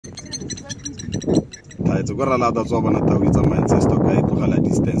sides. That's why it's a mindset stock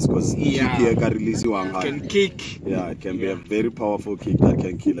distance because kick can release you on can kick. Yeah, it can be a very powerful kick that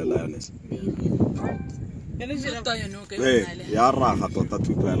can kill a lioness. Hey,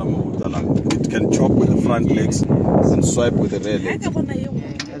 it can chop with the front legs and swipe with the rear legs.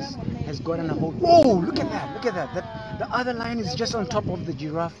 Has gotten a hold. Oh, look at that! Look at that! The other lion is just on top of the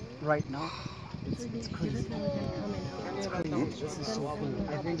giraffe right now. It's crazy. It's crazy. This is so cool.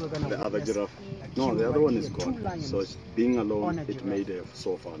 I think we're gonna. The other giraffe. No, the other one is gone. So being alone, it made it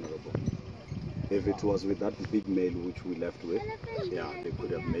so vulnerable. If it was with that big male which we left with, yeah, they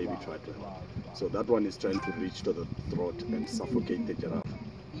could have maybe tried to help. So that one is trying to reach to the throat and suffocate the giraffe.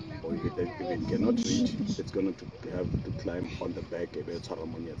 Or if it cannot reach, it's going to have to climb on the back.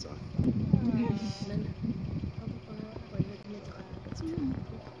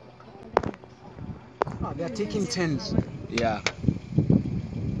 Oh, they are taking turns. Yeah.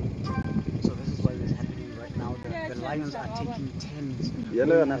 So this is what is happening right now. The lions are taking turns. I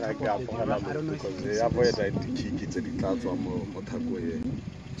don't know because they avoid to kick it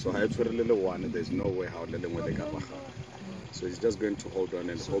so there's no way how they can. So he's just going to hold on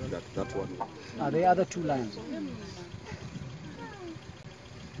and hope that that one. Are the other two lions?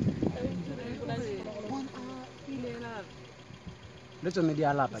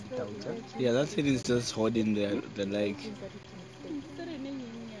 Yeah, that thing is just holding the leg.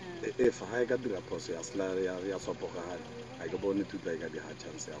 If I got the apostle, I got only to take a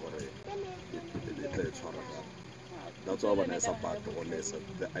chance. That's all when I support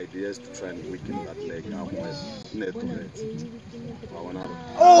the idea is to try and weaken that leg.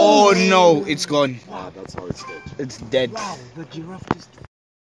 Oh no, it's gone. That's how it's dead. It's dead. Wow, the giraffe just